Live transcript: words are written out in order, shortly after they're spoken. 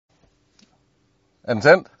Er den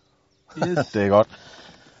tændt? Yes. Det er godt.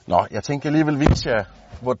 Nå, jeg tænker alligevel vise jer,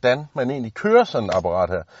 hvordan man egentlig kører sådan et apparat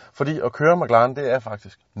her. Fordi at køre McLaren, det er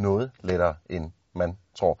faktisk noget lettere, end man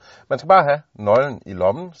tror. Man skal bare have nøglen i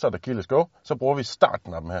lommen, så er der keyless go. Så bruger vi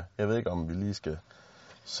startknappen her. Jeg ved ikke, om vi lige skal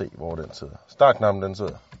se, hvor den sidder. Startknappen, den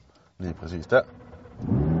sidder lige præcis der.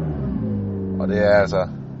 Og det er altså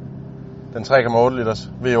den 3,8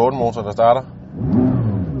 liters V8 motor, der starter.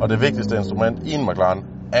 Og det vigtigste instrument i en McLaren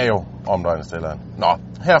er jo omdrejningstælleren. Nå,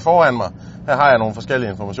 her foran mig, her har jeg nogle forskellige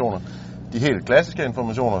informationer. De helt klassiske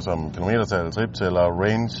informationer, som kilometertal, triptæller,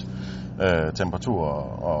 range, temperatur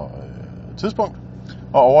og tidspunkt.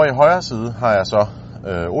 Og over i højre side har jeg så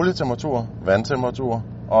olietemperatur, vandtemperatur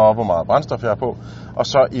og hvor meget brændstof jeg har på. Og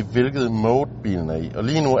så i hvilket mode bilen er i. Og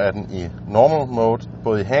lige nu er den i normal mode,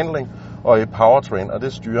 både i handling og i powertrain, og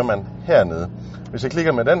det styrer man hernede. Hvis jeg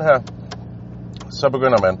klikker med den her, så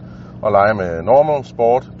begynder man at lege med normal,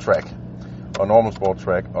 sport, track. Og normal, sport,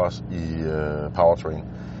 track også i powertrain,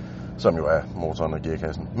 som jo er motoren og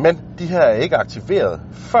gearkassen. Men de her er ikke aktiveret,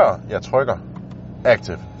 før jeg trykker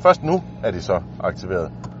active. Først nu er de så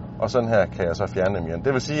aktiveret. Og sådan her kan jeg så fjerne dem igen.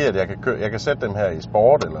 Det vil sige, at jeg kan sætte dem her i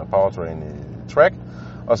sport eller powertrain i track.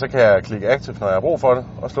 Og så kan jeg klikke active, når jeg har brug for det,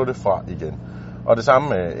 og slå det fra igen. Og det samme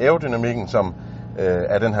med aerodynamikken, som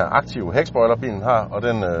er den her aktive hækspoiler, bilen har. Og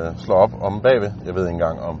den slår op om bagved. Jeg ved ikke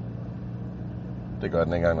engang om det gør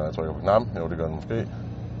den ikke engang, når jeg trykker på knappen. Jo, det gør den måske.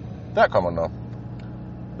 Der kommer den op.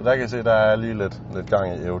 Så der kan I se, der er lige lidt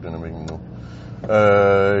gang i aerodynamikken nu.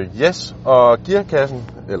 Yes, og gearkassen,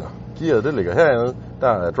 eller gearet, det ligger hernede. Der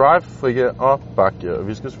er drive, frigear og bakgear, og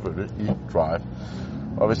vi skal selvfølgelig i drive.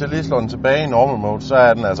 Og hvis jeg lige slår den tilbage i normal mode, så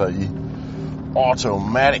er den altså i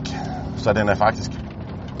automatic. Så den er faktisk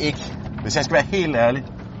ikke, hvis jeg skal være helt ærlig,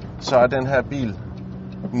 så er den her bil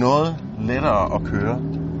noget lettere at køre,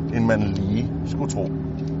 end man lige skulle tro.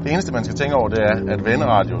 Det eneste, man skal tænke over, det er, at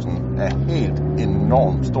venderadiusen er helt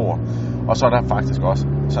enormt stor. Og så er der faktisk også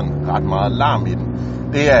sådan ret meget larm i den.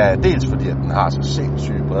 Det er dels fordi, at den har så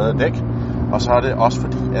sindssygt brede dæk. Og så er det også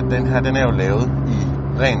fordi, at den her, den er jo lavet i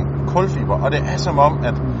ren kulfiber. Og det er som om,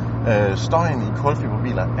 at støjen i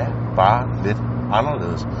kulfiberbiler er bare lidt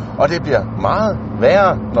anderledes. Og det bliver meget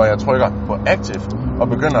værre, når jeg trykker på active og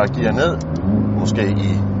begynder at geare ned. Måske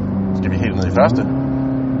skal vi helt ned i første.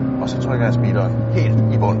 Og så trykker jeg speederen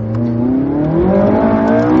helt i bund.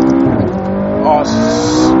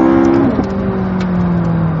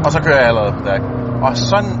 Og så kører jeg allerede på stærk. Og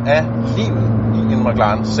sådan er livet i en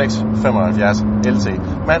McLaren 675 LT.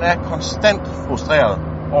 Man er konstant frustreret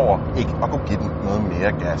over ikke at kunne give den noget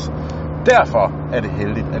mere gas. Derfor er det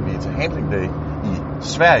heldigt, at vi er til handling day i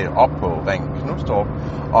Sverige op på Ring Knudstorp.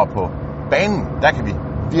 Og på banen, der kan vi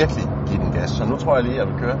virkelig give den gas. Så nu tror jeg lige, at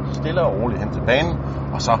jeg vil køre stille og roligt hen til banen,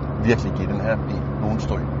 og så virkelig give den her bil nogle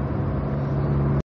stryg.